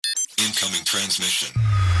Incoming transmission.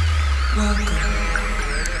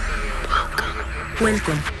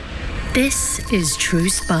 Welcome. This is True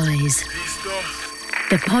Spies,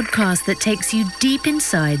 the podcast that takes you deep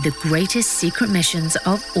inside the greatest secret missions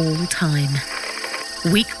of all time.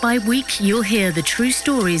 Week by week, you'll hear the true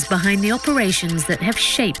stories behind the operations that have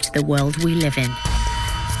shaped the world we live in.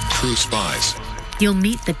 True Spies. You'll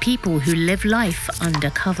meet the people who live life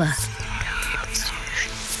undercover.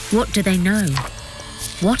 What do they know?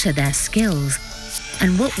 What are their skills?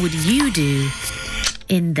 And what would you do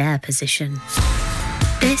in their position?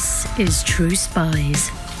 This is True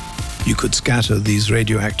Spies. You could scatter these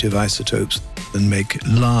radioactive isotopes and make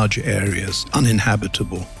large areas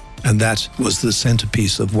uninhabitable. And that was the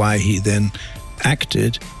centerpiece of why he then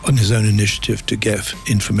acted on his own initiative to give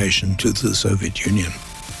information to the Soviet Union.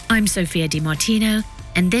 I'm Sophia Di Martino,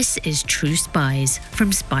 and this is True Spies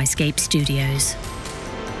from Spyscape Studios.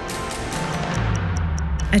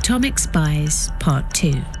 Atomic Spies, Part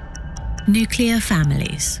 2. Nuclear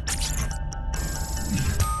Families.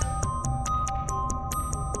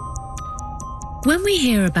 When we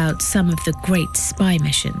hear about some of the great spy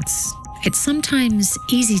missions, it's sometimes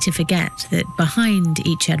easy to forget that behind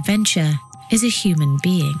each adventure is a human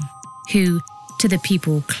being who, to the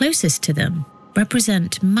people closest to them,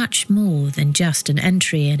 represent much more than just an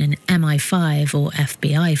entry in an MI5 or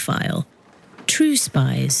FBI file. True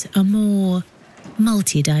spies are more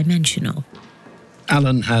multi-dimensional.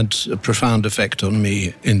 Alan had a profound effect on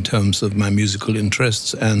me in terms of my musical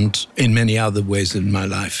interests and in many other ways in my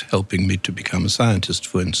life, helping me to become a scientist,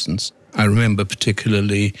 for instance. I remember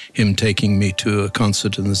particularly him taking me to a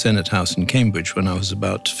concert in the Senate House in Cambridge when I was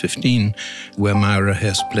about 15, where Myra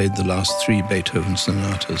Hess played the last 3 Beethoven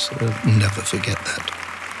sonatas. I'll never forget that.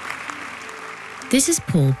 This is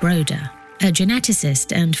Paul Broder, a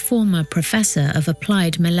geneticist and former professor of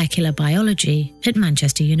applied molecular biology at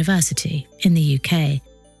Manchester University in the UK.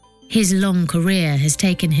 His long career has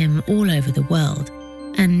taken him all over the world,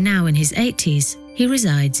 and now in his 80s, he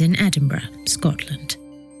resides in Edinburgh, Scotland.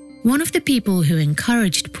 One of the people who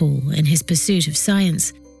encouraged Paul in his pursuit of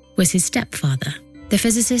science was his stepfather, the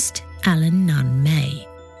physicist Alan Nunn May,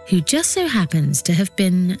 who just so happens to have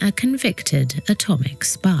been a convicted atomic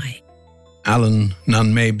spy. Alan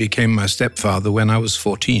Nunn May became my stepfather when I was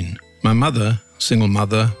 14. My mother, single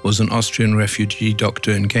mother, was an Austrian refugee doctor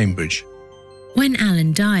in Cambridge. When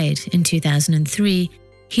Alan died in 2003,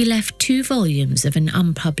 he left 2 volumes of an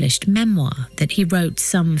unpublished memoir that he wrote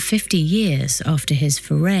some 50 years after his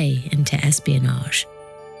foray into espionage.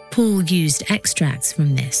 Paul used extracts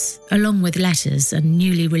from this, along with letters and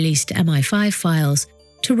newly released MI5 files,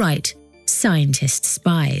 to write Scientist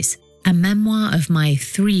Spies, a memoir of my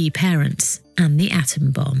 3 parents and the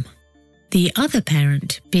atom bomb. The other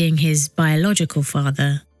parent being his biological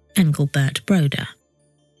father, Engelbert Broder.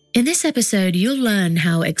 In this episode, you'll learn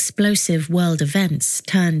how explosive world events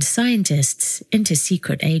turned scientists into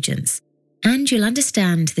secret agents, and you'll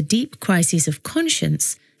understand the deep crises of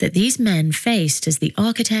conscience that these men faced as the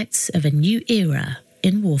architects of a new era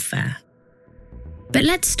in warfare. But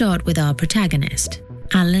let's start with our protagonist,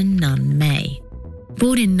 Alan Nunn May.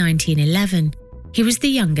 Born in 1911, he was the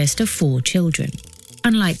youngest of 4 children.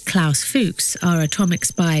 Unlike Klaus Fuchs, our atomic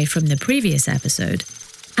spy from the previous episode,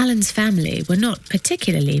 Alan's family were not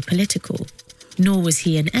particularly political, nor was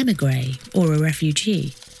he an émigré or a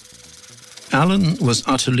refugee. Alan was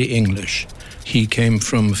utterly English. He came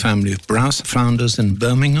from a family of brass founders in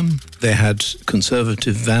Birmingham. They had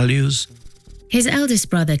conservative values. His eldest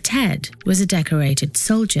brother, Ted, was a decorated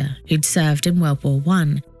soldier who'd served in World War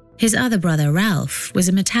I. His other brother, Ralph, was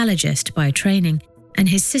a metallurgist by training, and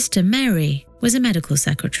his sister, Mary, was a medical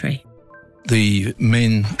secretary. The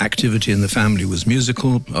main activity in the family was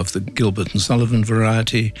musical, of the Gilbert and Sullivan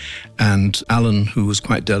variety, and Alan, who was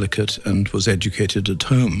quite delicate and was educated at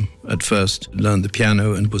home at first, learned the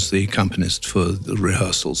piano and was the accompanist for the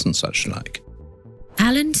rehearsals and such like.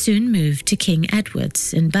 Alan soon moved to King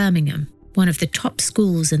Edward's in Birmingham, one of the top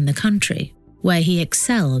schools in the country, where he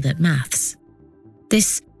excelled at maths.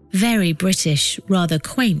 This very British, rather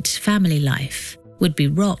quaint family life would be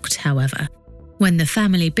rocked, however, when the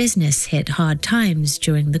family business hit hard times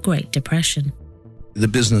during the Great Depression. The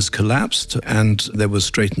business collapsed and there were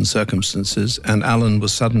straitened circumstances, and Alan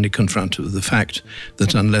was suddenly confronted with the fact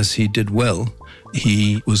that unless he did well,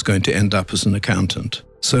 he was going to end up as an accountant.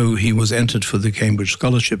 So he was entered for the Cambridge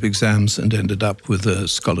scholarship exams and ended up with a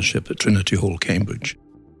scholarship at Trinity Hall, Cambridge.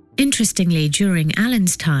 Interestingly, during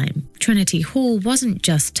Alan's time, Trinity Hall wasn't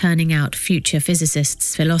just turning out future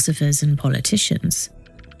physicists, philosophers, and politicians.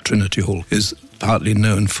 Trinity Hall is partly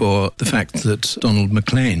known for the fact that Donald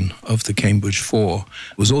Maclean of the Cambridge Four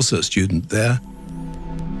was also a student there.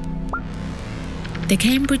 The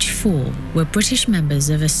Cambridge Four were British members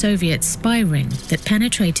of a Soviet spy ring that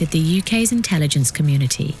penetrated the UK's intelligence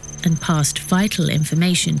community and passed vital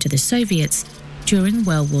information to the Soviets during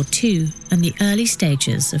World War II and the early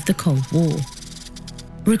stages of the Cold War.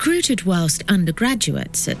 Recruited whilst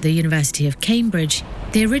undergraduates at the University of Cambridge,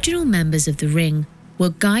 the original members of the ring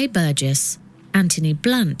were Guy Burgess, Anthony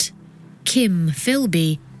Blunt, Kim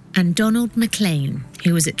Philby, and Donald MacLean,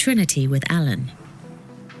 who was at Trinity with Allen.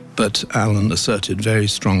 But Allen asserted very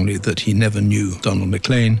strongly that he never knew Donald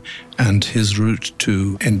MacLean, and his route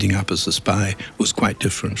to ending up as a spy was quite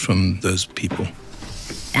different from those people.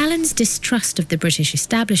 Allen's distrust of the British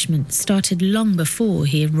establishment started long before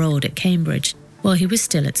he enrolled at Cambridge, while he was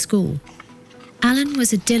still at school. Allen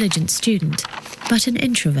was a diligent student, but an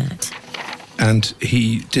introvert. And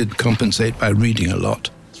he did compensate by reading a lot.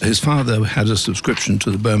 His father had a subscription to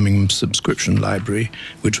the Birmingham Subscription Library,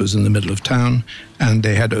 which was in the middle of town, and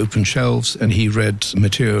they had open shelves, and he read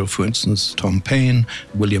material, for instance, Tom Paine,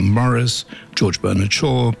 William Morris, George Bernard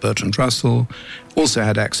Shaw, Bertrand Russell, also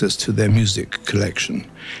had access to their music collection.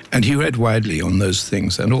 And he read widely on those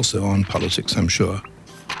things, and also on politics, I'm sure.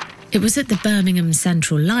 It was at the Birmingham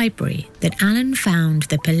Central Library that Allen found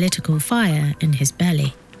the political fire in his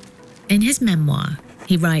belly. In his memoir,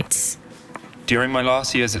 he writes, "During my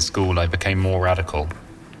last years at school, I became more radical.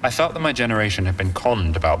 I felt that my generation had been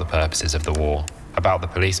conned about the purposes of the war, about the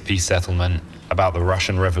police peace settlement, about the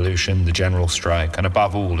Russian Revolution, the general strike, and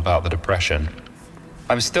above all, about the Depression.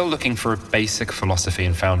 I was still looking for a basic philosophy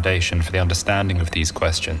and foundation for the understanding of these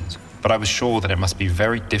questions, but I was sure that it must be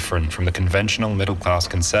very different from the conventional middle-class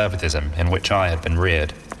conservatism in which I had been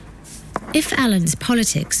reared." If Allen's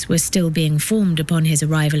politics were still being formed upon his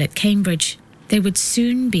arrival at Cambridge, they would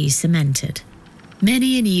soon be cemented.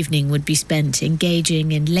 Many an evening would be spent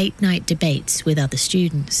engaging in late-night debates with other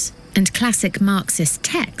students, and classic Marxist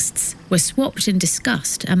texts were swapped and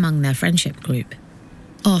discussed among their friendship group.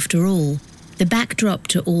 After all, the backdrop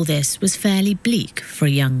to all this was fairly bleak for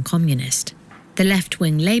a young communist. The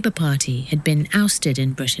left-wing Labour Party had been ousted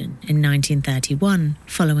in Britain in 1931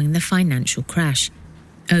 following the financial crash.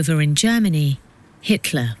 Over in Germany,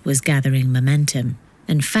 Hitler was gathering momentum,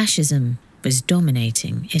 and fascism was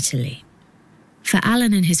dominating Italy. For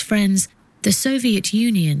Allen and his friends, the Soviet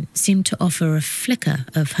Union seemed to offer a flicker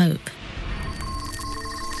of hope.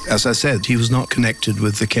 As I said, he was not connected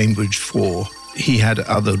with the Cambridge Four. He had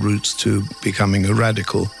other routes to becoming a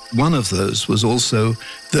radical. One of those was also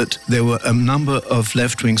that there were a number of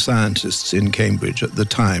left-wing scientists in Cambridge at the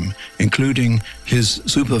time, including his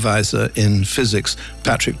supervisor in physics,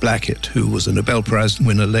 Patrick Blackett, who was a Nobel Prize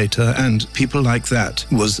winner later, and people like that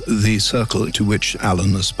was the circle to which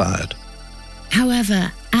Allen aspired.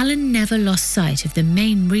 However, Allen never lost sight of the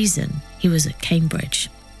main reason he was at Cambridge.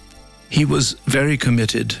 He was very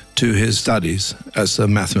committed to his studies as a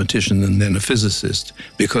mathematician and then a physicist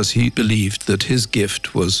because he believed that his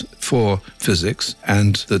gift was for physics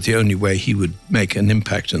and that the only way he would make an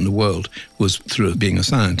impact in the world was through being a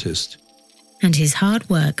scientist. And his hard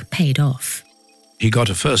work paid off. He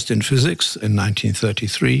got a first in physics in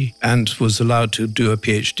 1933 and was allowed to do a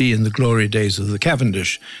PhD in the glory days of the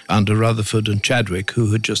Cavendish under Rutherford and Chadwick,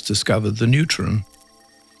 who had just discovered the neutron.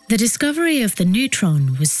 The discovery of the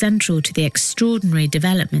neutron was central to the extraordinary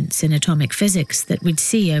developments in atomic physics that we'd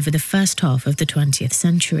see over the first half of the 20th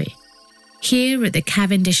century. Here at the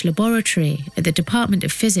Cavendish Laboratory at the Department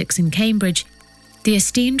of Physics in Cambridge, the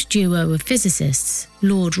esteemed duo of physicists,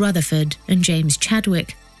 Lord Rutherford and James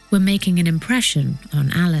Chadwick, were making an impression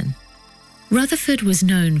on Allen. Rutherford was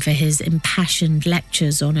known for his impassioned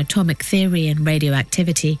lectures on atomic theory and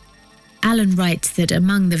radioactivity. Allen writes that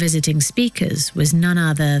among the visiting speakers was none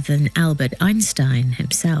other than Albert Einstein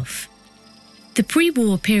himself. The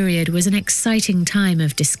pre-war period was an exciting time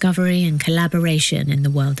of discovery and collaboration in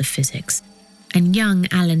the world of physics, and young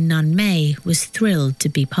Allen Nunn May was thrilled to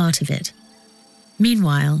be part of it.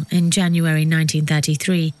 Meanwhile, in January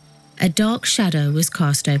 1933, a dark shadow was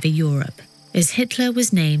cast over Europe as Hitler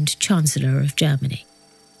was named Chancellor of Germany.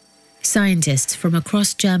 Scientists from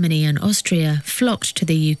across Germany and Austria flocked to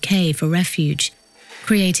the UK for refuge,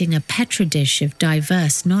 creating a petri dish of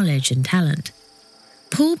diverse knowledge and talent.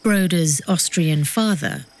 Paul Broder's Austrian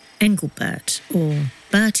father, Engelbert, or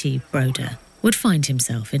Bertie Broder, would find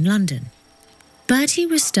himself in London. Bertie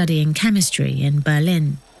was studying chemistry in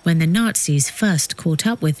Berlin when the Nazis first caught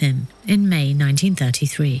up with him in May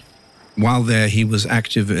 1933. While there, he was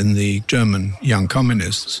active in the German Young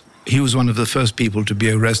Communists. He was one of the first people to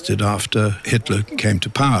be arrested after Hitler came to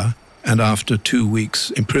power, and after 2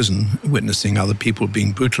 weeks in prison, witnessing other people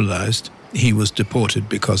being brutalized, he was deported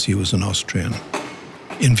because he was an Austrian.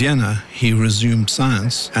 In Vienna, he resumed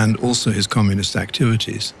science and also his communist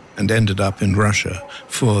activities and ended up in Russia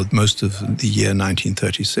for most of the year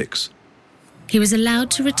 1936. He was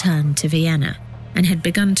allowed to return to Vienna and had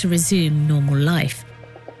begun to resume normal life.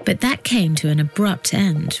 But that came to an abrupt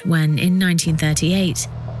end when, in 1938,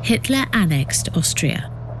 Hitler annexed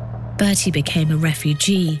Austria. Bertie became a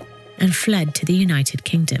refugee and fled to the United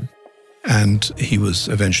Kingdom. And he was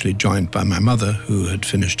eventually joined by my mother, who had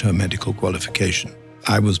finished her medical qualification.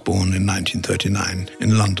 I was born in 1939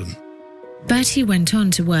 in London. Bertie went on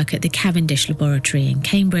to work at the Cavendish Laboratory in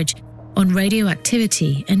Cambridge on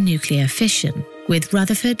radioactivity and nuclear fission with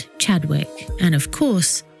Rutherford, Chadwick, and of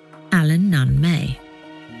course, Alan Nunn May.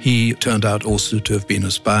 He turned out also to have been a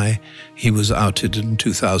spy. He was outed in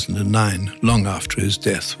 2009, long after his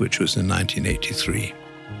death, which was in 1983.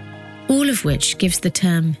 All of which gives the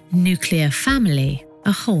term nuclear family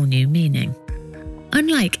a whole new meaning.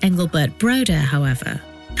 Unlike Engelbert Broder, however,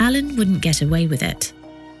 Alan wouldn't get away with it.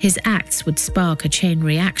 His acts would spark a chain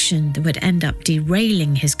reaction that would end up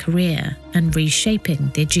derailing his career and reshaping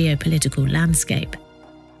the geopolitical landscape.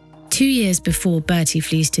 2 years before Bertie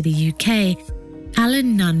flees to the UK,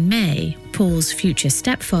 Alan Nunn May, Paul's future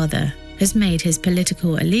stepfather, has made his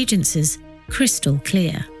political allegiances crystal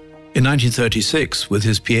clear. In 1936, with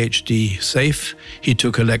his PhD safe, he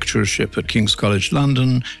took a lecturership at King's College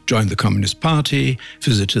London, joined the Communist Party,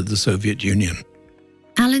 visited the Soviet Union.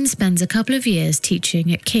 Alan spends a couple of years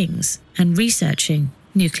teaching at King's and researching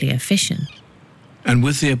nuclear fission. And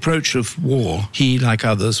with the approach of war, he, like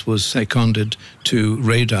others, was seconded to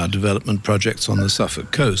radar development projects on the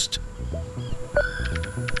Suffolk coast.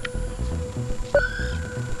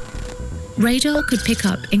 Radar could pick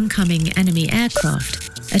up incoming enemy aircraft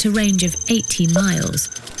at a range of 80 miles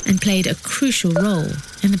and played a crucial role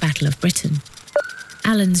in the Battle of Britain.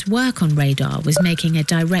 Alan's work on radar was making a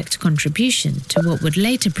direct contribution to what would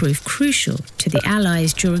later prove crucial to the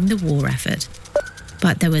Allies during the war effort.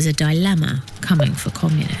 But there was a dilemma coming for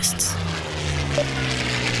communists.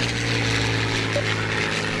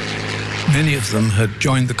 Many of them had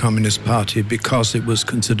joined the Communist Party because it was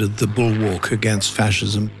considered the bulwark against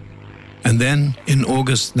fascism. And then, in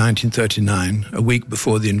August 1939, a week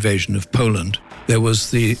before the invasion of Poland, there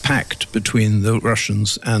was the pact between the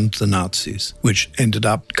Russians and the Nazis, which ended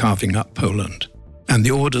up carving up Poland. And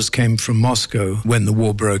the orders came from Moscow when the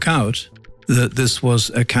war broke out that this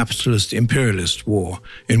was a capitalist imperialist war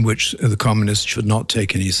in which the communists should not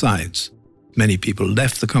take any sides. Many people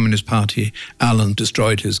left the Communist Party. Alan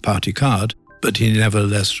destroyed his party card, but he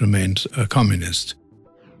nevertheless remained a communist.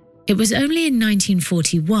 It was only in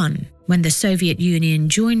 1941, when the Soviet Union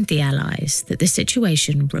joined the Allies, that the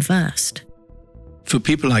situation reversed. For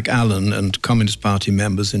people like Alan and Communist Party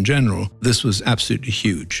members in general, this was absolutely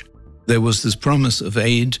huge. There was this promise of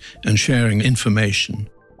aid and sharing information.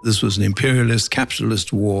 This was an imperialist,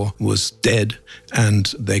 capitalist war, was dead,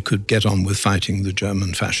 and they could get on with fighting the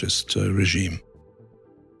German fascist regime.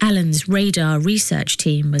 Alan's radar research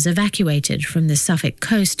team was evacuated from the Suffolk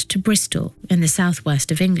coast to Bristol in the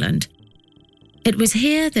southwest of England. It was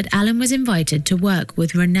here that Alan was invited to work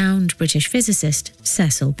with renowned British physicist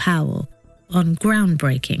Cecil Powell on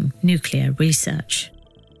groundbreaking nuclear research.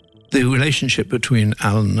 The relationship between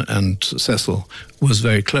Alan and Cecil was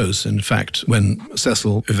very close. In fact, when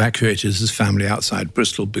Cecil evacuated his family outside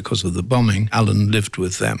Bristol because of the bombing, Alan lived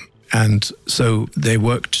with them. And so they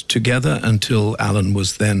worked together until Alan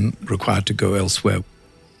was then required to go elsewhere.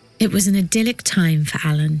 It was an idyllic time for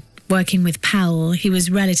Alan. Working with Powell, he was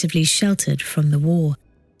relatively sheltered from the war.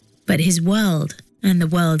 But his world, and the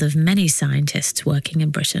world of many scientists working in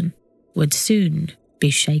Britain, would soon be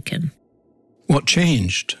shaken. What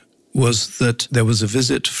changed was that there was a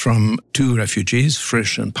visit from two refugees,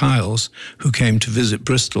 Frisch and Piles, who came to visit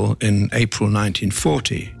Bristol in April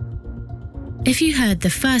 1940. If you heard the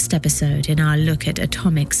first episode in our look at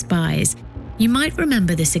atomic spies, you might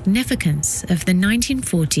remember the significance of the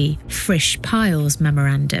 1940 Frisch-Piles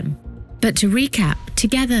Memorandum. But to recap,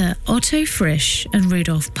 together Otto Frisch and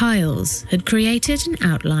Rudolf Piles had created and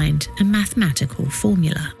outlined a mathematical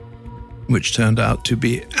formula, which turned out to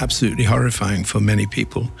be absolutely horrifying for many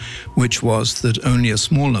people, which was that only a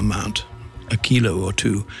small amount, a kilo or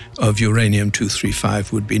two, of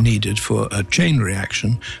uranium-235 would be needed for a chain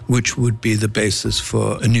reaction, which would be the basis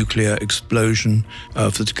for a nuclear explosion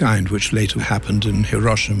of the kind which later happened in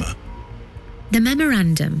Hiroshima. The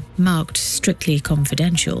memorandum, marked strictly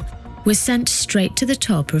confidential, was sent straight to the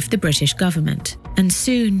top of the British government, and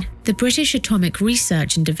soon the British Atomic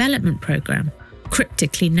Research and Development Programme,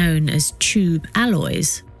 cryptically known as Tube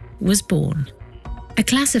Alloys, was born. A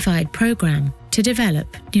classified programme to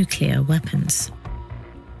develop nuclear weapons.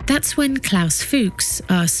 That's when Klaus Fuchs,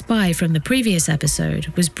 our spy from the previous episode,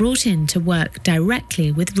 was brought in to work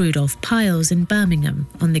directly with Rudolf Piles in Birmingham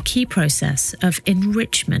on the key process of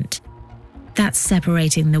enrichment. That's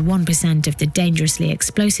separating the 1% of the dangerously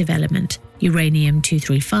explosive element,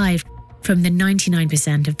 uranium-235, from the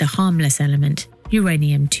 99% of the harmless element,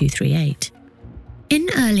 uranium-238. In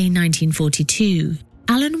early 1942,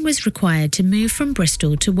 Allen was required to move from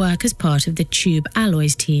Bristol to work as part of the Tube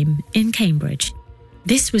Alloys team in Cambridge.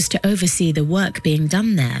 This was to oversee the work being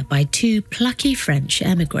done there by two plucky French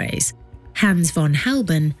émigrés, Hans von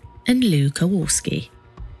Halban and Lou Kowarski.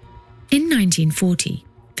 In 1940,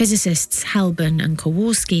 physicists Halban and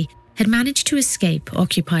Kowarski had managed to escape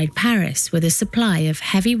occupied Paris with a supply of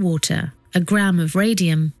heavy water, a gram of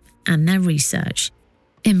radium, and their research.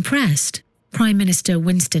 Impressed, Prime Minister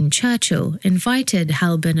Winston Churchill invited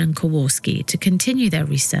Halban and Kowarski to continue their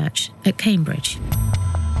research at Cambridge.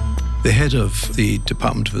 The head of the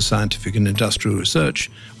Department for Scientific and Industrial Research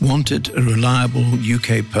wanted a reliable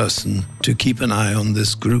UK person to keep an eye on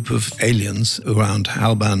this group of aliens around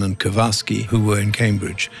Halban and Kowarski who were in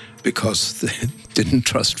Cambridge, because they didn't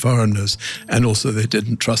trust foreigners and also they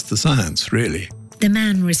didn't trust the science, really. The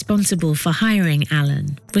man responsible for hiring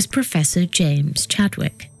Allen was Professor James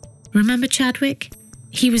Chadwick. Remember Chadwick?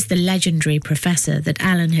 He was the legendary professor that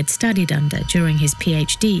Allen had studied under during his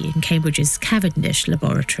PhD in Cambridge's Cavendish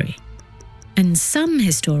laboratory. And some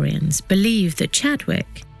historians believe that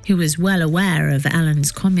Chadwick, who was well aware of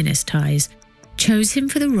Allen's communist ties, chose him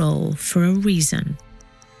for the role for a reason.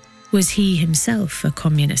 Was he himself a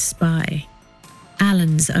communist spy?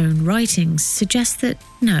 Allen's own writings suggest that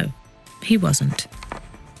no, he wasn't.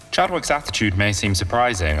 Chadwick's attitude may seem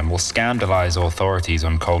surprising and will scandalize authorities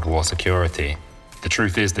on Cold War security. The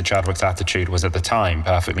truth is that Chadwick's attitude was at the time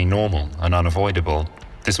perfectly normal and unavoidable.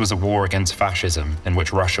 This was a war against fascism in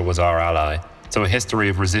which Russia was our ally, so a history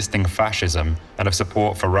of resisting fascism and of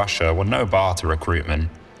support for Russia were no bar to recruitment,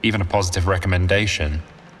 even a positive recommendation.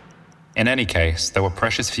 In any case, there were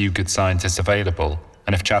precious few good scientists available,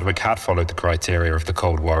 and if Chadwick had followed the criteria of the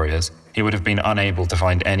Cold Warriors, he would have been unable to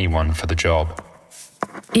find anyone for the job.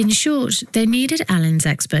 In short, they needed Allen's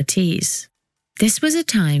expertise. This was a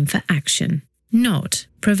time for action, not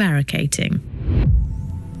prevaricating.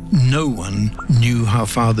 No one knew how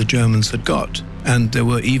far the Germans had got, and there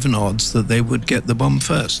were even odds that they would get the bomb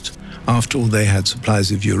first. After all, they had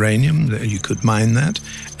supplies of uranium, you could mine that,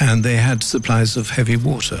 and they had supplies of heavy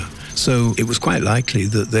water. So it was quite likely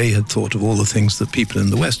that they had thought of all the things that people in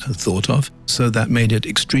the West had thought of, so that made it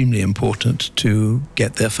extremely important to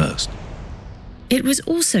get there first. It was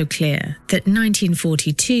also clear that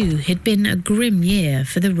 1942 had been a grim year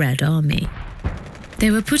for the Red Army. They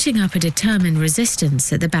were putting up a determined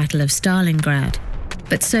resistance at the Battle of Stalingrad,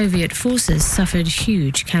 but Soviet forces suffered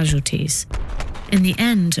huge casualties. In the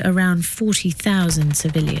end, around 40,000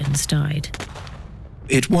 civilians died.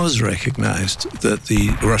 It was recognized that the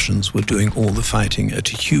Russians were doing all the fighting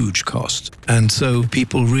at a huge cost. And so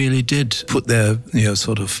people really did put their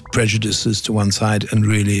sort of prejudices to one side and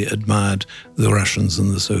really admired the Russians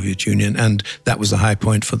and the Soviet Union. And that was a high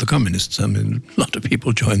point for the communists. I mean, a lot of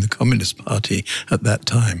people joined the Communist Party at that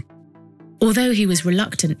time. Although he was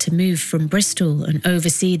reluctant to move from Bristol and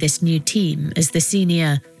oversee this new team as the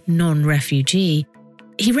senior non-refugee,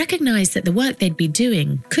 he recognised that the work they'd be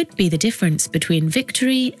doing could be the difference between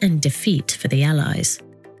victory and defeat for the Allies.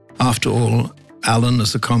 After all, Allen,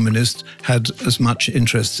 as a communist, had as much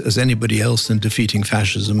interest as anybody else in defeating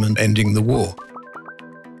fascism and ending the war.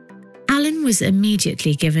 Allen was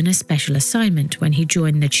immediately given a special assignment when he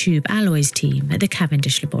joined the Tube Alloys team at the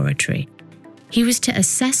Cavendish laboratory. He was to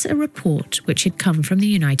assess a report which had come from the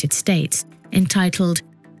United States entitled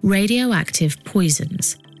Radioactive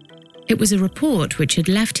Poisons. It was a report which had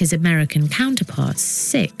left his American counterparts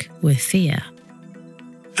sick with fear.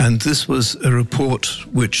 And this was a report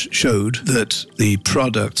which showed that the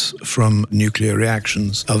products from nuclear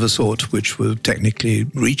reactions of a sort which were technically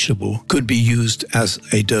reachable could be used as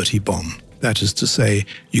a dirty bomb. That is to say,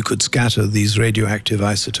 you could scatter these radioactive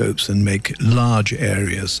isotopes and make large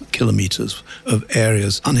areas, kilometers of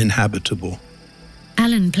areas, uninhabitable.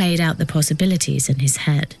 Allen played out the possibilities in his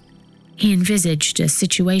head. He envisaged a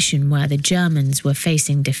situation where the Germans were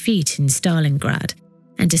facing defeat in Stalingrad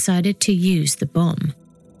and decided to use the bomb.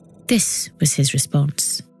 This was his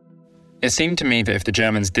response. It seemed to me that if the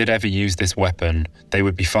Germans did ever use this weapon, they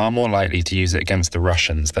would be far more likely to use it against the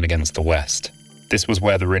Russians than against the West. This was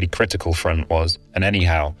where the really critical front was, and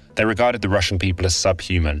anyhow, they regarded the Russian people as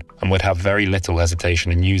subhuman and would have very little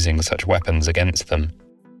hesitation in using such weapons against them.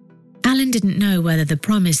 Allen didn't know whether the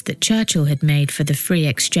promise that Churchill had made for the free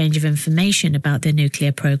exchange of information about the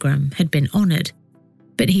nuclear program had been honoured.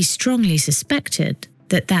 But he strongly suspected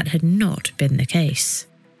that that had not been the case.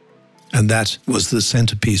 And that was the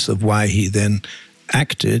centerpiece of why he then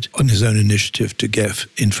acted on his own initiative to get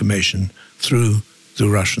information through the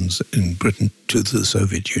Russians in Britain to the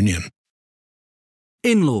Soviet Union.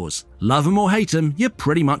 In-laws, love them or hate them, you're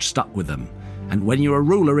pretty much stuck with them. And when you're a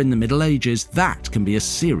ruler in the Middle Ages, that can be a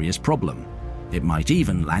serious problem. It might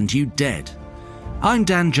even land you dead. I'm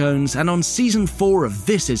Dan Jones, and on Season 4 of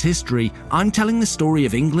This Is History, I'm telling the story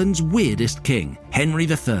of England's weirdest king, Henry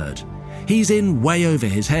III. He's in way over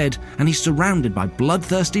his head, and he's surrounded by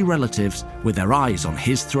bloodthirsty relatives with their eyes on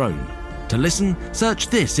his throne. To listen, search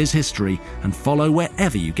This Is History and follow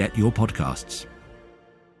wherever you get your podcasts.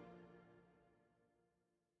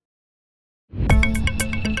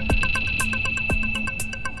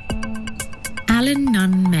 Alan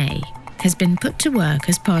Nunn May has been put to work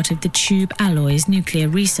as part of the Tube Alloys nuclear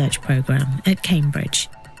research programme at Cambridge.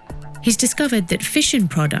 He's discovered that fission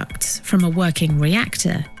products from a working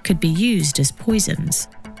reactor could be used as poisons.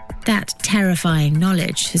 That terrifying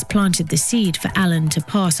knowledge has planted the seed for Alan to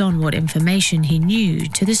pass on what information he knew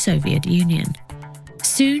to the Soviet Union.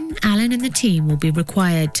 Soon, Alan and the team will be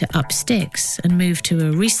required to up sticks and move to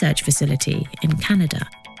a research facility in Canada.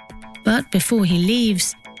 But before he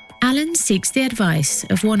leaves, Alan seeks the advice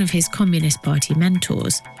of one of his Communist Party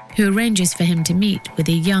mentors, who arranges for him to meet with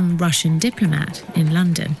a young Russian diplomat in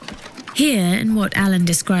London. Here, in what Alan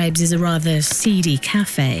describes as a rather seedy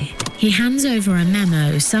cafe, he hands over a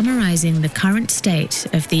memo summarising the current state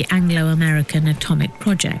of the Anglo-American atomic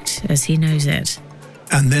project, as he knows it.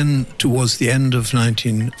 And then, towards the end of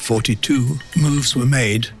 1942, moves were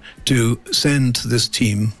made to send this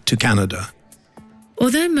team to Canada.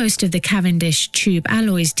 Although most of the Cavendish Tube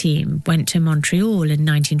Alloys team went to Montreal in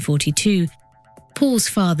 1942, Paul's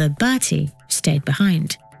father, Bertie, stayed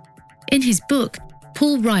behind. In his book,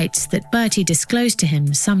 Paul writes that Bertie disclosed to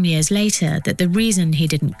him some years later that the reason he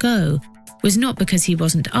didn't go was not because he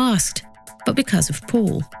wasn't asked, but because of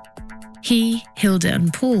Paul. He, Hilda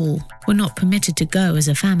and Paul were not permitted to go as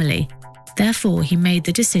a family. Therefore, he made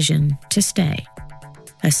the decision to stay.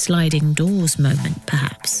 A sliding doors moment,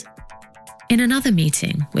 perhaps. In another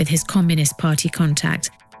meeting with his Communist Party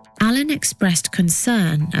contact, Alan expressed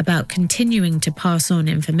concern about continuing to pass on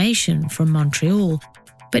information from Montreal,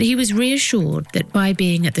 but he was reassured that by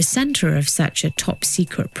being at the centre of such a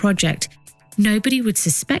top-secret project, nobody would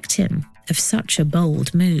suspect him of such a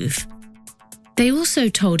bold move. They also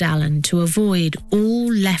told Alan to avoid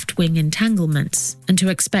all left-wing entanglements and to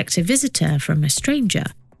expect a visitor from a stranger,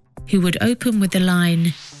 who would open with the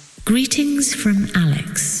line, "Greetings from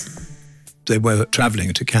Alex." They were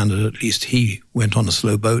travelling to Canada, at least he went on a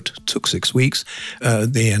slow boat, took 6 weeks,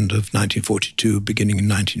 the end of 1942, beginning in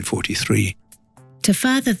 1943. To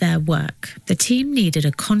further their work, the team needed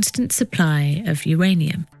a constant supply of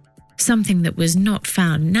uranium, something that was not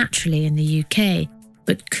found naturally in the UK,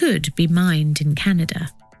 but could be mined in Canada.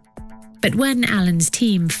 But when Alan's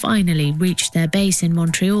team finally reached their base in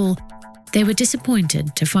Montreal, they were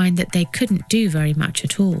disappointed to find that they couldn't do very much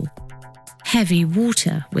at all. Heavy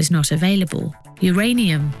water was not available,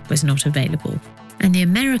 uranium was not available, and the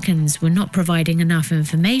Americans were not providing enough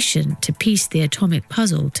information to piece the atomic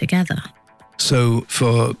puzzle together. So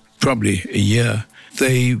for probably a year,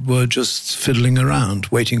 they were just fiddling around,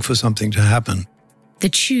 waiting for something to happen. The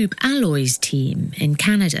Tube Alloys team in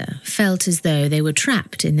Canada felt as though they were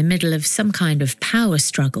trapped in the middle of some kind of power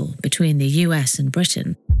struggle between the US and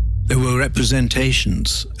Britain. There were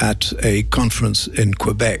representations at a conference in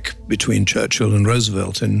Quebec between Churchill and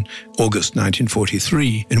Roosevelt in August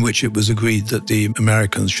 1943, in which it was agreed that the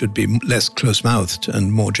Americans should be less close-mouthed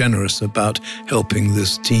and more generous about helping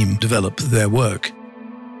this team develop their work.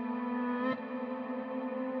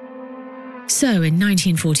 So in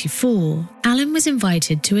 1944, Alan was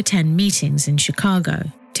invited to attend meetings in Chicago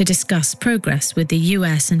to discuss progress with the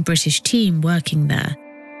US and British team working there.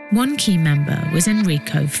 One key member was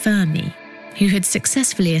Enrico Fermi, who had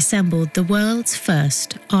successfully assembled the world's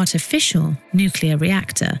first artificial nuclear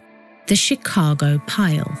reactor, the Chicago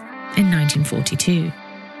Pile, in 1942.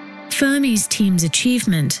 Fermi's team's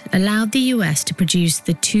achievement allowed the US to produce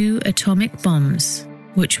the 2 atomic bombs,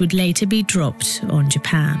 which would later be dropped on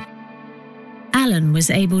Japan. Alan was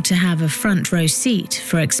able to have a front-row seat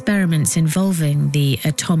for experiments involving the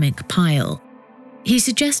atomic pile. He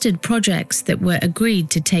suggested projects that were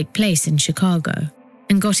agreed to take place in Chicago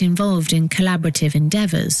and got involved in collaborative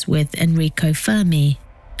endeavours with Enrico Fermi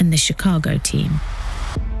and the Chicago team.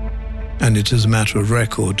 And it is a matter of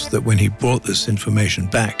record that when he brought this information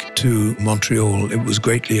back to Montreal, it was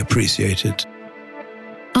greatly appreciated.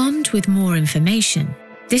 Armed with more information,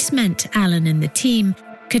 this meant Alan and the team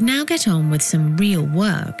could now get on with some real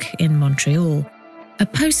work in Montreal. A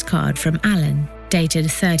postcard from Alan, dated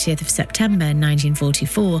 30th of September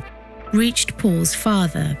 1944, reached Paul's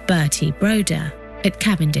father, Bertie Broder, at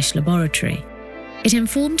Cavendish Laboratory. It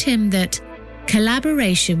informed him that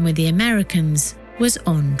collaboration with the Americans was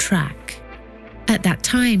on track. At that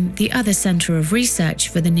time, the other center of research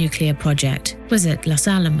for the nuclear project was at Los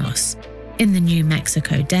Alamos, in the New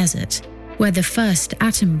Mexico desert, where the first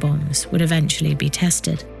atom bombs would eventually be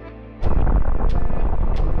tested.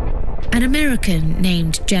 An American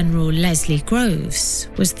named General Leslie Groves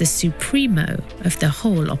was the supremo of the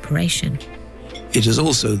whole operation. It is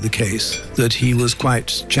also the case that he was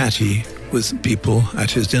quite chatty with people at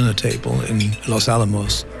his dinner table in Los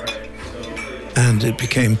Alamos, and it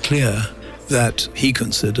became clear that he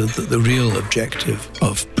considered that the real objective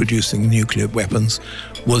of producing nuclear weapons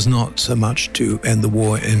was not so much to end the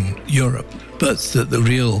war in Europe, but that the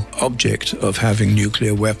real object of having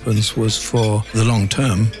nuclear weapons was for the long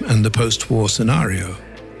term and the post-war scenario.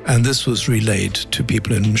 And this was relayed to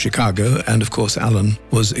people in Chicago, and of course Alan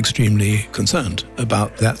was extremely concerned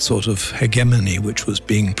about that sort of hegemony which was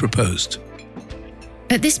being proposed.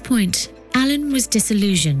 At this point, Alan was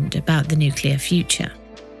disillusioned about the nuclear future.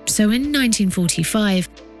 So in 1945,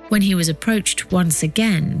 when he was approached once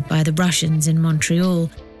again by the Russians in Montreal,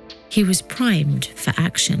 he was primed for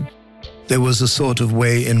action. There was a sort of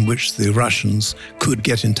way in which the Russians could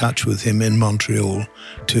get in touch with him in Montreal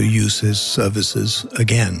to use his services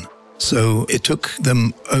again. So it took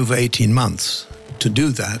them over 18 months to do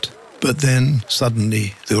that. But then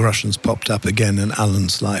suddenly the Russians popped up again in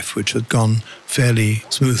Alan's life, which had gone fairly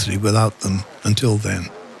smoothly without them until then.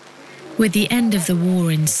 With the end of the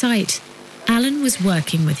war in sight, Alan was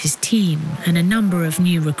working with his team and a number of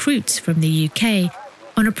new recruits from the UK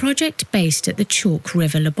on a project based at the Chalk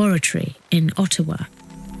River Laboratory in Ottawa.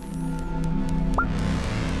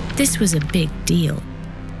 This was a big deal.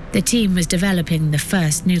 The team was developing the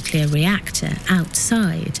first nuclear reactor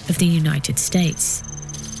outside of the United States.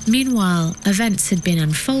 Meanwhile, events had been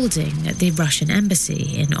unfolding at the Russian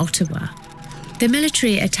embassy in Ottawa. The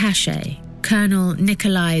military attaché, Colonel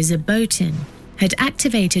Nikolai Zabotin, had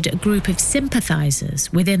activated a group of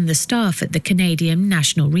sympathizers within the staff at the Canadian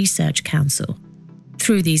National Research Council.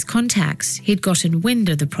 Through these contacts, he'd gotten wind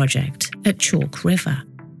of the project at Chalk River.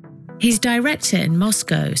 His director in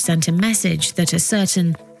Moscow sent a message that a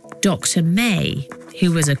certain Dr. May,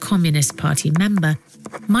 who was a Communist Party member,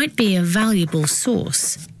 might be a valuable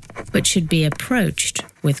source, but should be approached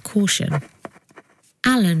with caution.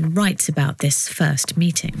 Alan writes about this first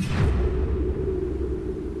meeting.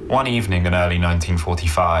 One evening in early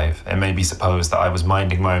 1945, it may be supposed that I was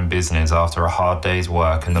minding my own business after a hard day's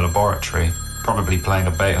work in the laboratory, probably playing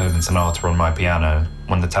a Beethoven sonata on my piano,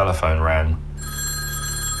 when the telephone rang.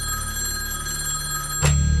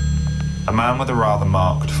 A man with a rather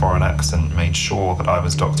marked foreign accent made sure that I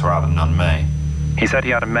was Dr. Alan Nunn-May. He said he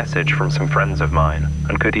had a message from some friends of mine,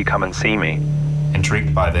 and could he come and see me?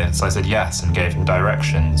 Intrigued by this, I said yes and gave him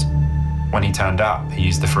directions. When he turned up, he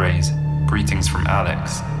used the phrase, "Greetings from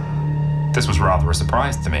Alex." This was rather a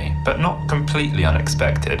surprise to me, but not completely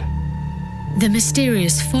unexpected. The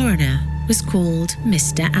mysterious foreigner was called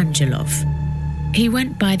Mr. Angelov. He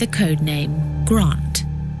went by the codename Grant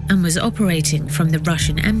and was operating from the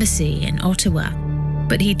Russian embassy in Ottawa,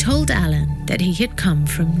 but he told Alan that he had come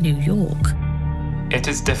from New York. It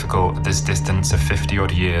is difficult at this distance of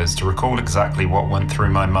 50-odd years to recall exactly what went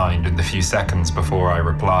through my mind in the few seconds before I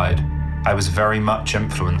replied. I was very much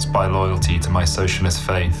influenced by loyalty to my socialist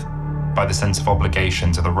faith, by the sense of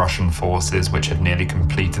obligation to the Russian forces which had nearly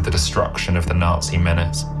completed the destruction of the Nazi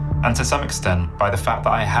menace, and to some extent by the fact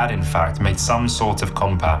that I had in fact made some sort of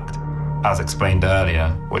compact, as explained earlier,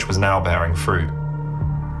 which was now bearing fruit.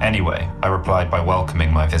 Anyway, I replied by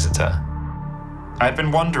welcoming my visitor. I had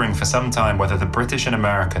been wondering for some time whether the British and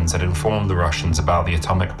Americans had informed the Russians about the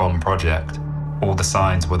atomic bomb project. All the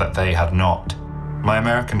signs were that they had not. My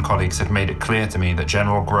American colleagues had made it clear to me that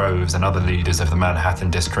General Groves and other leaders of the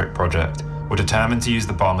Manhattan District Project were determined to use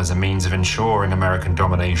the bomb as a means of ensuring American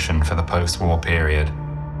domination for the post-war period.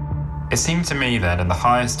 It seemed to me then, in the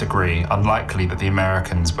highest degree, unlikely that the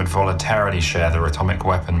Americans would voluntarily share their atomic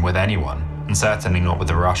weapon with anyone, and certainly not with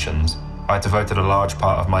the Russians. I devoted a large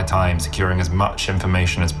part of my time securing as much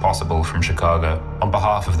information as possible from Chicago on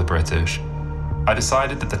behalf of the British. I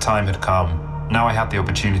decided that the time had come. Now I had the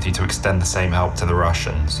opportunity to extend the same help to the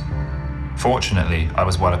Russians. Fortunately, I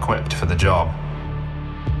was well equipped for the job.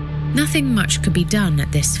 Nothing much could be done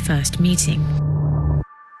at this first meeting.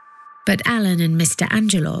 But Alan and Mr.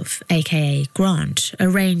 Angelov, aka Grant,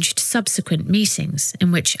 arranged subsequent meetings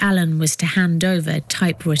in which Alan was to hand over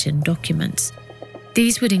typewritten documents.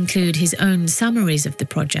 These would include his own summaries of the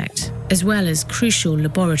project, as well as crucial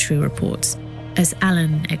laboratory reports, as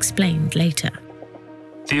Alan explained later.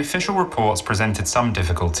 The official reports presented some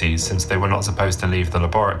difficulties since they were not supposed to leave the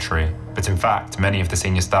laboratory, but in fact, many of the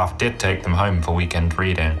senior staff did take them home for weekend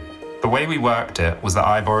reading. The way we worked it was that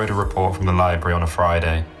I borrowed a report from the library on a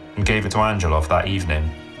Friday and gave it to Angelov that evening.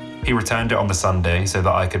 He returned it on the Sunday so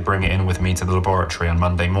that I could bring it in with me to the laboratory on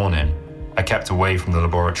Monday morning. I kept away from the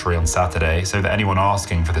laboratory on Saturday so that anyone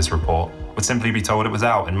asking for this report would simply be told it was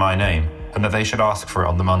out in my name and that they should ask for it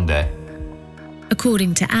on the Monday.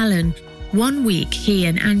 According to Alan, 1 week he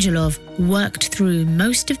and Angelov worked through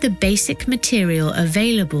most of the basic material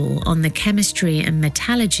available on the chemistry and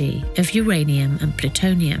metallurgy of uranium and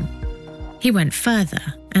plutonium. He went further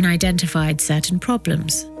and identified certain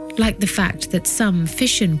problems, like the fact that some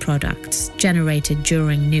fission products generated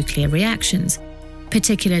during nuclear reactions,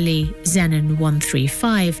 particularly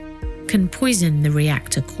xenon-135, can poison the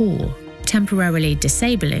reactor core, temporarily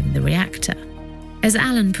disabling the reactor. As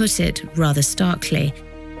Alan put it rather starkly,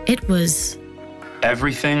 it was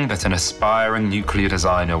everything that an aspiring nuclear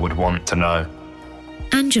designer would want to know.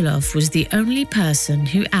 Angelov was the only person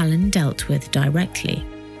who Alan dealt with directly.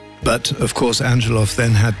 But, of course, Angelov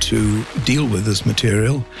then had to deal with this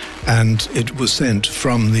material, and it was sent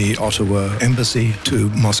from the Ottawa embassy to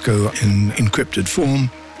Moscow in encrypted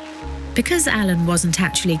form. Because Alan wasn't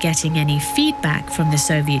actually getting any feedback from the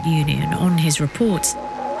Soviet Union on his reports,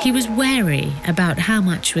 he was wary about how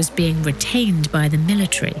much was being retained by the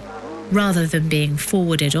military, rather than being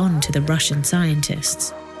forwarded on to the Russian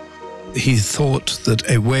scientists. He thought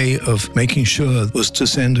that a way of making sure was to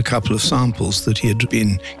send a couple of samples that he had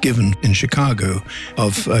been given in Chicago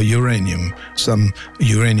of uranium, some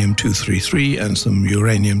uranium-233 and some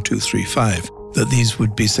uranium-235, that these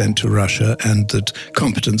would be sent to Russia and that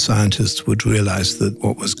competent scientists would realize that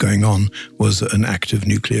what was going on was an active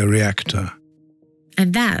nuclear reactor.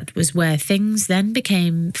 And that was where things then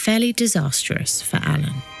became fairly disastrous for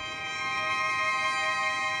Alan.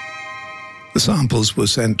 The samples were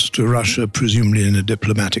sent to Russia, presumably in a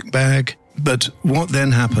diplomatic bag. But what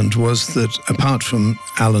then happened was that, apart from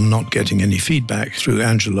Alan not getting any feedback through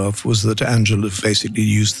Angelov, was that Angelov basically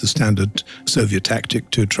used the standard Soviet tactic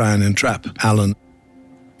to try and entrap Alan.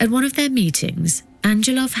 At one of their meetings,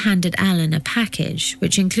 Angelov handed Alan a package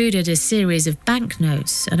which included a series of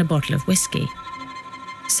banknotes and a bottle of whiskey,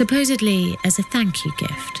 supposedly as a thank you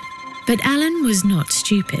gift. But Alan was not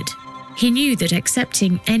stupid. He knew that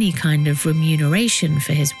accepting any kind of remuneration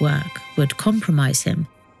for his work would compromise him.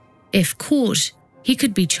 If caught, he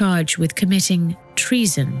could be charged with committing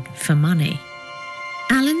treason for money.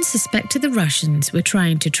 Alan suspected the Russians were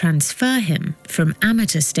trying to transfer him from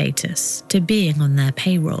amateur status to being on their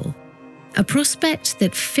payroll, a prospect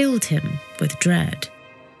that filled him with dread.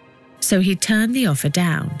 So he turned the offer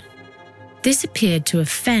down. This appeared to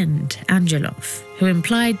offend Angelov, who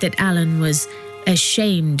implied that Alan was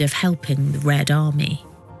ashamed of helping the Red Army.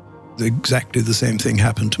 Exactly the same thing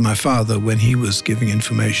happened to my father when he was giving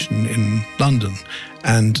information in London.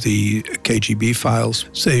 And the KGB files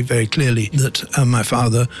say very clearly that my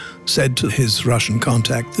father said to his Russian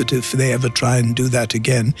contact that if they ever try and do that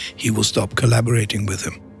again, he will stop collaborating with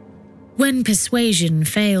him. When persuasion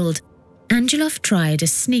failed, Angelov tried a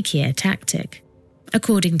sneakier tactic.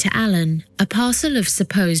 According to Alan, a parcel of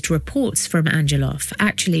supposed reports from Angelov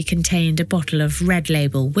actually contained a bottle of Red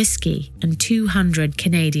Label whiskey and $200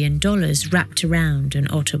 Canadian wrapped around an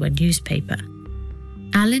Ottawa newspaper.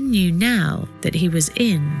 Alan knew now that he was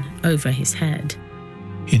in over his head.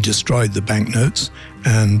 He destroyed the banknotes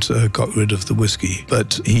and got rid of the whiskey,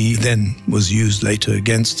 but he then was used later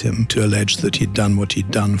against him to allege that he'd done what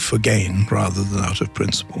he'd done for gain rather than out of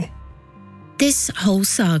principle. This whole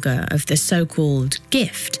saga of the so-called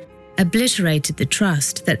gift obliterated the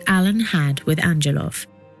trust that Alan had with Angelov.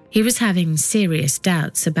 He was having serious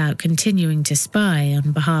doubts about continuing to spy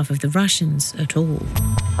on behalf of the Russians at all.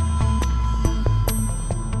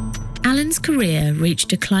 Alan's career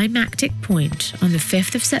reached a climactic point on the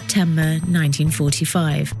 5th of September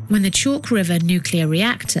 1945, when the Chalk River nuclear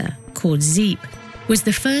reactor, called ZEEP, was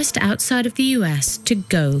the first outside of the US to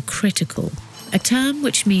go critical, a term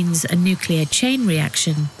which means a nuclear chain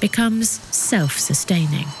reaction becomes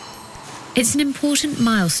self-sustaining. It's an important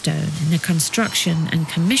milestone in the construction and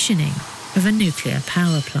commissioning of a nuclear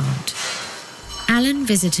power plant. Alan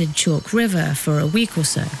visited Chalk River for a week or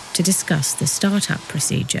so to discuss the startup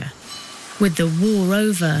procedure. With the war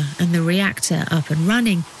over and the reactor up and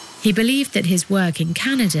running, he believed that his work in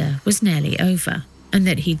Canada was nearly over and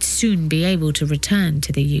that he'd soon be able to return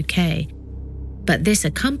to the UK. But this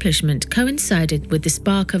accomplishment coincided with the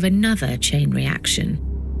spark of another chain reaction,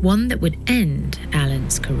 one that would end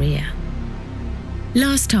Alan's career.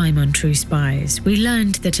 Last time on True Spies, we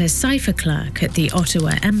learned that a cipher clerk at the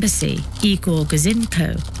Ottawa embassy, Igor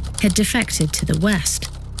Gazinko, had defected to the West.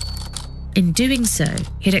 In doing so,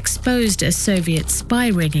 he'd exposed a Soviet spy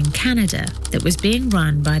ring in Canada that was being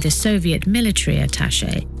run by the Soviet military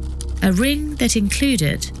attaché, a ring that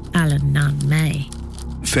included Alan Nunn May.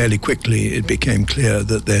 Fairly quickly, it became clear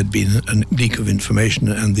that there had been a leak of information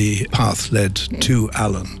and the path led to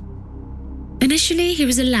Alan. Initially, he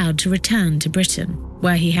was allowed to return to Britain,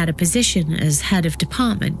 where he had a position as head of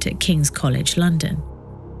department at King's College London.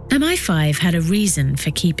 MI5 had a reason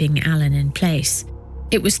for keeping Alan in place.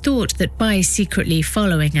 It was thought that by secretly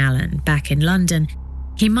following Alan back in London,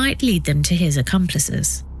 he might lead them to his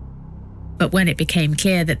accomplices. But when it became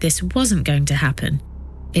clear that this wasn't going to happen,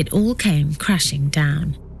 it all came crashing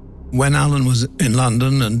down. When Alan was in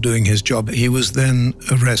London and doing his job, he was then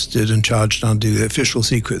arrested and charged under the Official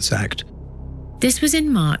Secrets Act. This was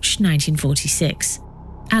in March 1946.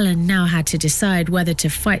 Alan now had to decide whether to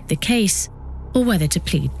fight the case or whether to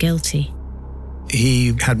plead guilty.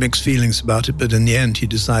 He had mixed feelings about it, but in the end he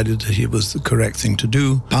decided that it was the correct thing to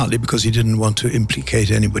do, partly because he didn't want to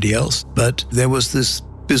implicate anybody else. But there was this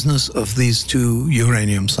business of these 2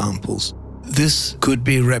 uranium samples. This could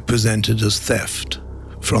be represented as theft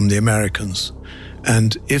from the Americans.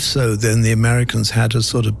 And if so, then the Americans had a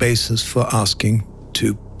sort of basis for asking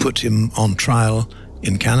to put him on trial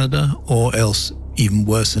in Canada or else even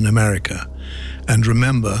worse in America. And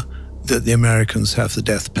remember that the Americans have the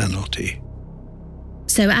death penalty.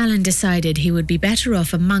 So Alan decided he would be better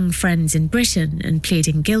off among friends in Britain and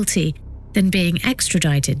pleading guilty than being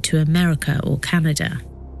extradited to America or Canada.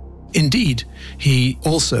 Indeed, he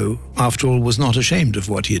also, after all, was not ashamed of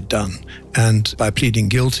what he had done. And by pleading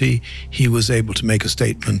guilty, he was able to make a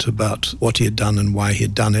statement about what he had done and why he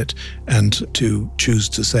had done it, and to choose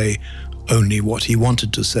to say only what he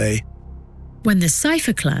wanted to say. When the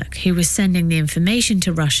cipher clerk who was sending the information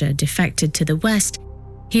to Russia defected to the West,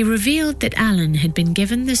 he revealed that Alan had been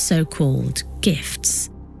given the so-called gifts.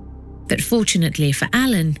 But fortunately for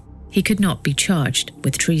Alan, he could not be charged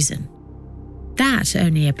with treason. That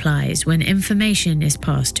only applies when information is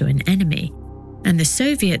passed to an enemy, and the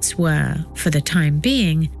Soviets were, for the time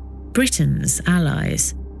being, Britain's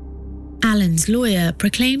allies. Alan's lawyer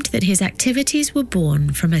proclaimed that his activities were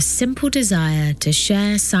born from a simple desire to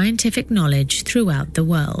share scientific knowledge throughout the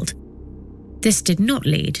world. This did not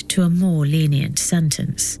lead to a more lenient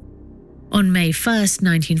sentence. On May 1st,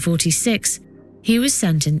 1946, he was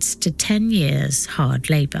sentenced to 10 years hard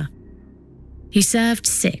labour. He served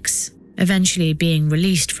 6, eventually being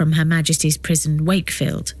released from Her Majesty's Prison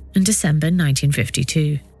Wakefield in December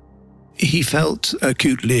 1952. He felt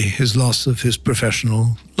acutely his loss of his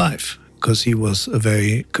professional life because he was a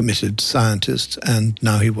very committed scientist and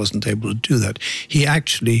now he wasn't able to do that. He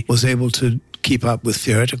actually was able to keep up with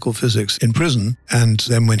theoretical physics in prison, and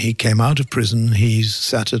then when he came out of prison, he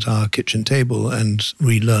sat at our kitchen table and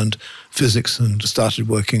relearned physics and started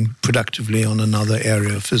working productively on another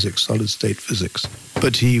area of physics, solid-state physics.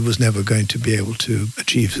 But he was never going to be able to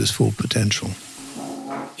achieve his full potential.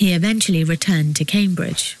 He eventually returned to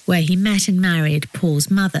Cambridge, where he met and married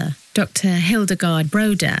Paul's mother, Dr. Hildegard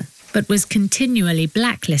Broder, but was continually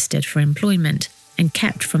blacklisted for employment and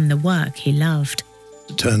kept from the work he loved.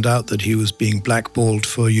 It turned out that he was being blackballed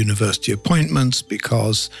for university appointments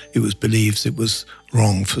because it was believed it was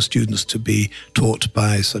wrong for students to be taught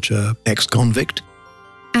by such an ex-convict.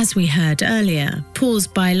 As we heard earlier, Paul's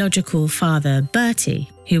biological father, Bertie,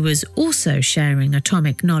 who was also sharing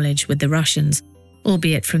atomic knowledge with the Russians,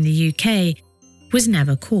 albeit from the UK, was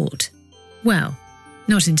never caught. Well,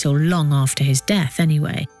 not until long after his death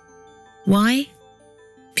anyway. Why?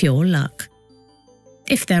 Pure luck.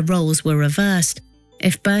 If their roles were reversed,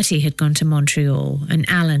 if Bertie had gone to Montreal and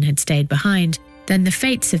Alan had stayed behind, then the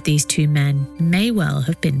fates of these 2 men may well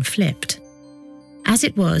have been flipped. As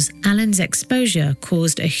it was, Alan's exposure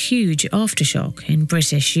caused a huge aftershock in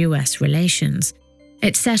British-US relations.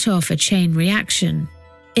 It set off a chain reaction.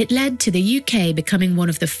 It led to the UK becoming one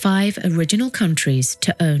of the 5 original countries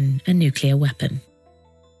to own a nuclear weapon.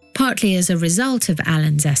 Partly as a result of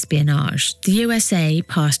Alan's espionage, the USA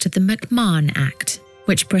passed the McMahon Act,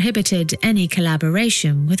 which prohibited any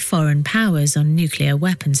collaboration with foreign powers on nuclear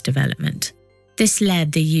weapons development. This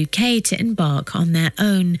led the UK to embark on their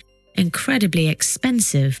own incredibly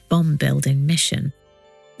expensive bomb-building mission.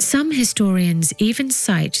 Some historians even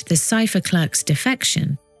cite the cipher clerk's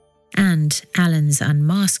defection and Alan's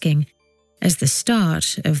unmasking as the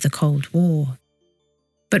start of the Cold War.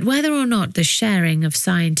 But whether or not the sharing of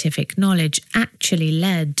scientific knowledge actually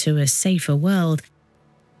led to a safer world,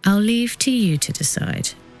 I'll leave to you to decide.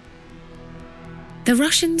 The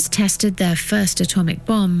Russians tested their first atomic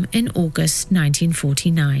bomb in August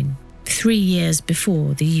 1949, 3 years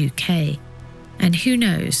before the UK. And who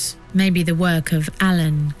knows, maybe the work of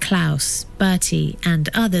Alan, Klaus, Bertie and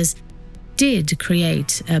others did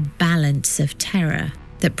create a balance of terror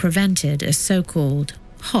that prevented a so-called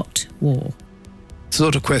hot war. The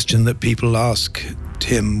sort of question that people asked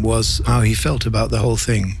him was how he felt about the whole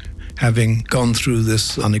thing, having gone through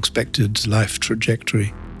this unexpected life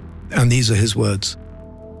trajectory. And these are his words.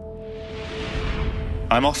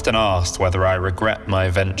 I'm often asked whether I regret my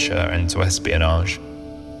venture into espionage.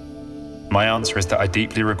 My answer is that I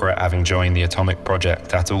deeply regret having joined the atomic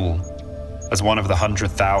project at all. As one of the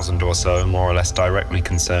 100,000 or so more or less directly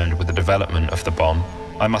concerned with the development of the bomb,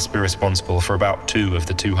 I must be responsible for about 2 of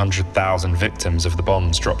the 200,000 victims of the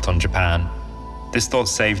bombs dropped on Japan. This thought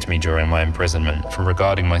saved me during my imprisonment from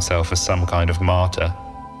regarding myself as some kind of martyr.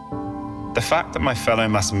 The fact that my fellow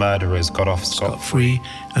mass murderers got off scot-free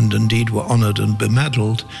and indeed were honoured and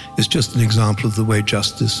bemedalled is just an example of the way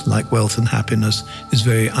justice, like wealth and happiness, is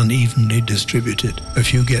very unevenly distributed. A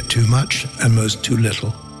few get too much and most too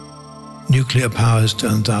little. Nuclear power has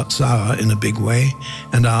turned out sour in a big way,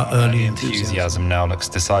 and our early enthusiasm now looks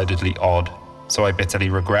decidedly odd, so I bitterly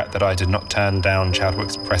regret that I did not turn down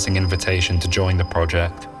Chadwick's pressing invitation to join the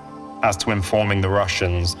project. As to informing the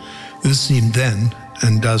Russians, this seemed then,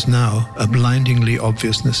 and does now, a blindingly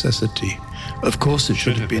obvious necessity. Of course it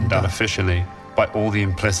should have been done officially, by all the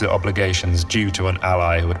implicit obligations due to an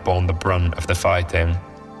ally who had borne the brunt of the fighting.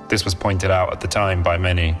 This was pointed out at the time by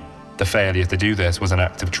many. The failure to do this was an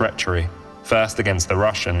act of treachery, first against the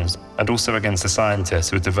Russians, and also against the scientists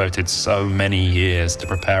who had devoted so many years to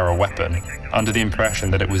prepare a weapon, under the impression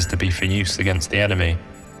that it was to be for use against the enemy,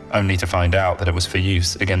 only to find out that it was for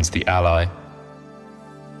use against the ally.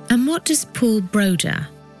 And what does Paul Broder,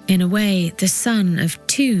 in a way the son of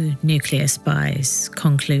 2 nuclear spies,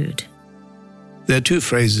 conclude? There are 2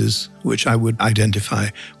 phrases which I would identify.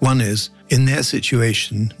 One is, in their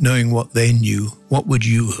situation, knowing what they knew, what would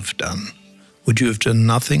you have done? Would you have done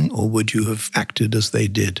nothing, or would you have acted as they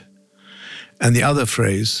did? And the other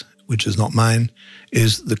phrase, which is not mine,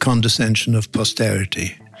 is the condescension of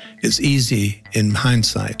posterity. It's easy, in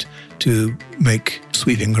hindsight, to make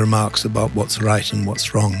sweeping remarks about what's right and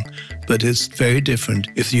what's wrong, but it's very different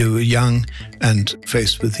if you were young and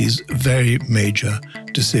faced with these very major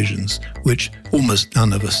decisions, which almost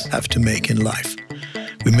none of us have to make in life.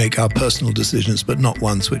 We make our personal decisions, but not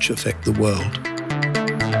ones which affect the world.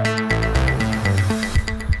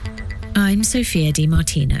 I'm Sophia Di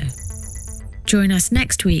Martino. Join us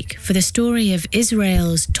next week for the story of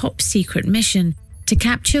Israel's top-secret mission to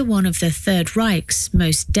capture one of the Third Reich's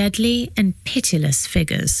most deadly and pitiless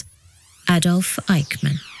figures, Adolf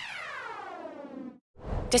Eichmann.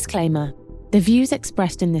 Disclaimer. The views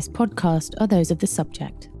expressed in this podcast are those of the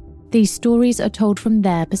subject. These stories are told from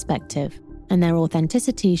their perspective, and their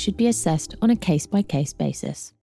authenticity should be assessed on a case-by-case basis.